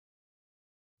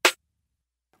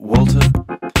Walter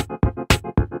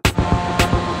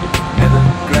never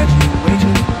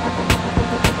graduated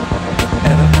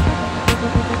ever.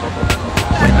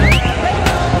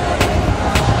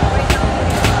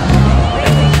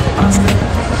 Wendy Oscar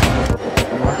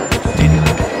Dina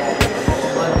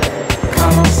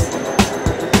Carlos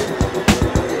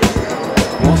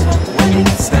Walter Wendy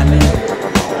Stanley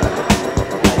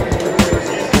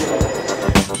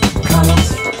Carlos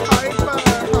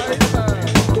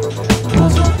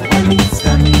Walter Wendy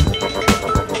Stanley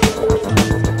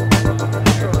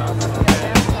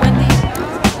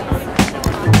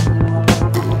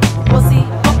Was the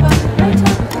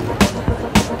operator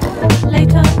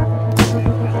later?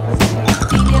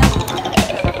 Delia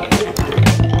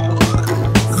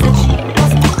said she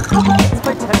wasn't proper. It's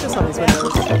quite Tetris on these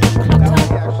windows.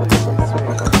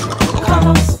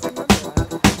 Carlos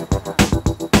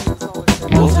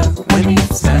Walter Wendy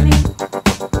Stanley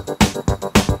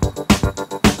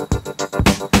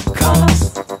Carlos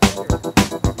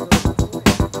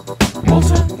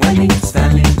Walter Wendy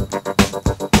Stanley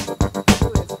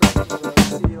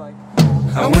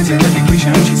I went to Lady Quisha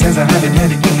and she says I had a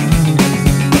headache.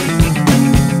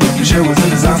 The show was a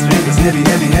disaster, it was heavy,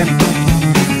 heavy, heavy.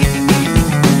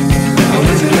 I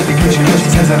went to Lady Quisha and she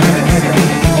says I had a headache.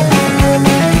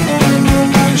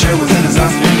 The show was a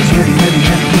disaster, it was heavy, heavy,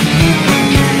 heavy.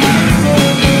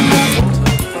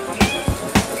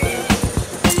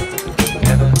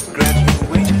 Never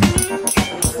graduated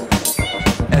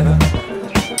ever.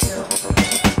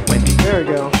 Wendy There we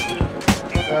go.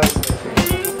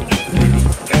 Wendy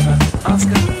ever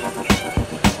Oscar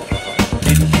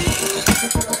Diddy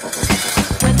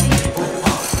Wendy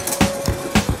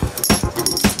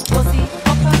was the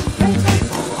operator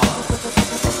later?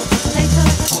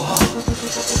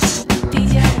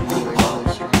 Delia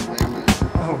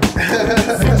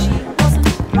said she wasn't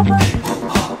proper.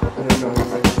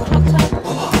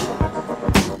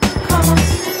 Carlos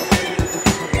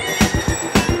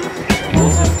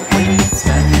Walter Wendy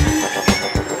Stanley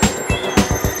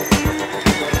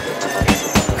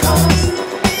Carlos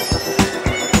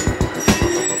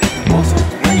Walter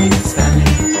Wendy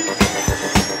Stanley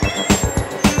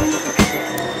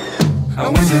I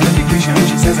went to Lady Quisha and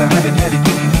she says I had a headache.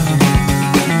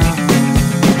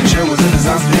 The show was a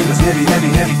disaster, it was heavy, heavy,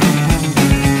 heavy.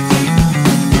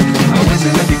 I went to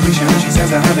Lady Quisha and she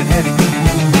says I had a headache.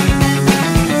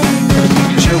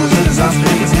 The show was a disaster,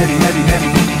 it was heavy, heavy,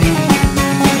 heavy.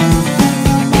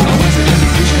 I went to Lady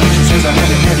Quisha and she says I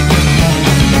had a headache.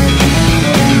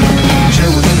 The show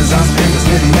was a disaster, it was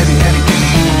heavy, heavy, heavy.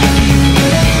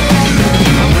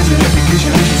 I went to Lady Quisha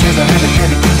and she says I had a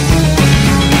headache.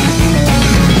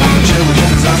 The show was a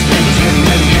disaster, it was heavy,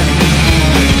 heavy, heavy.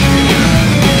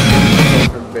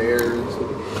 For bears.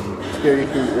 Scary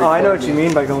food. Oh, I know what you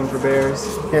mean by going for bears.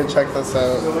 Here, check this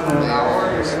out.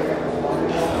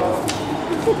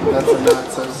 That's a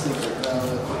not so secret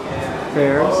ballad.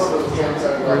 Bears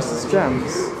versus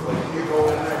gems.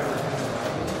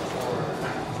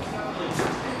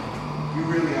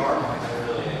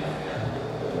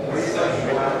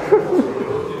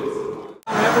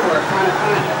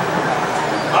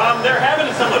 They're having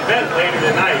some event later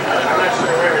tonight. I'm not sure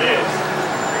where it is.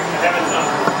 They're having some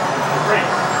race.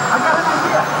 I'm not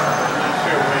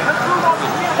sure where.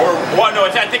 Or one, no,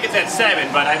 I think it's at 7,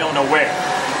 but I don't know where.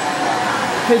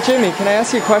 Hey Jimmy, can I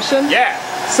ask you a question? Yeah.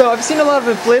 So I've seen a lot of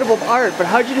inflatable art, but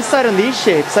how'd you decide on these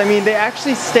shapes? I mean, they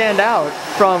actually stand out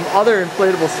from other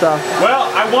inflatable stuff. Well,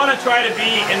 I want to try to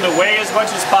be in the way as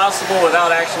much as possible without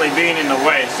actually being in the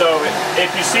way. So if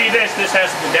you see this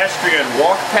has a pedestrian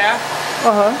walk path.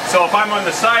 So if I'm on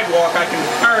the sidewalk, I can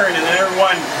turn, and then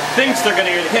everyone thinks they're going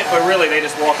to get hit, but really they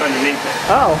just walk underneath it.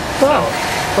 Oh, fun.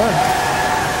 Fun.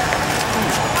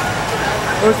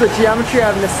 Was the geometry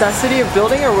out of necessity of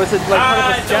building, or was it like part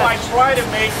of a No, I sketch? try to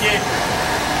make it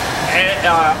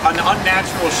an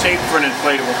unnatural shape for an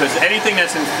inflatable, because anything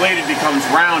that's inflated becomes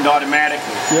round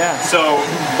automatically. Yeah. So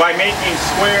by making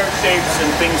square shapes and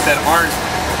things that aren't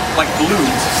like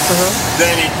balloons,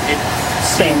 then it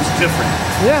seems different.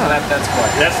 Yeah. So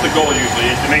that's the goal usually,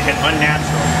 is to make it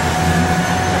unnatural.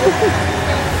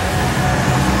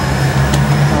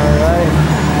 Alright.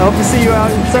 I hope to see you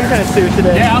out in some kind of suit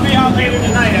today. Yeah, I'll be out later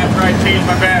tonight after I change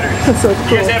my batteries. That's so You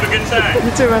cool. guys have a good time.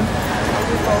 You too, man.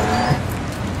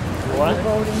 What?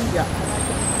 Yeah.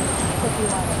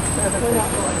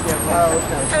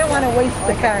 I don't want to waste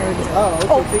the card.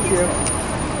 Oh, okay, thank you.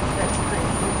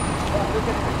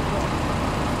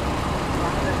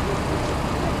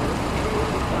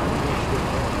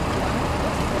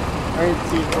 Alright,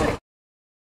 see you.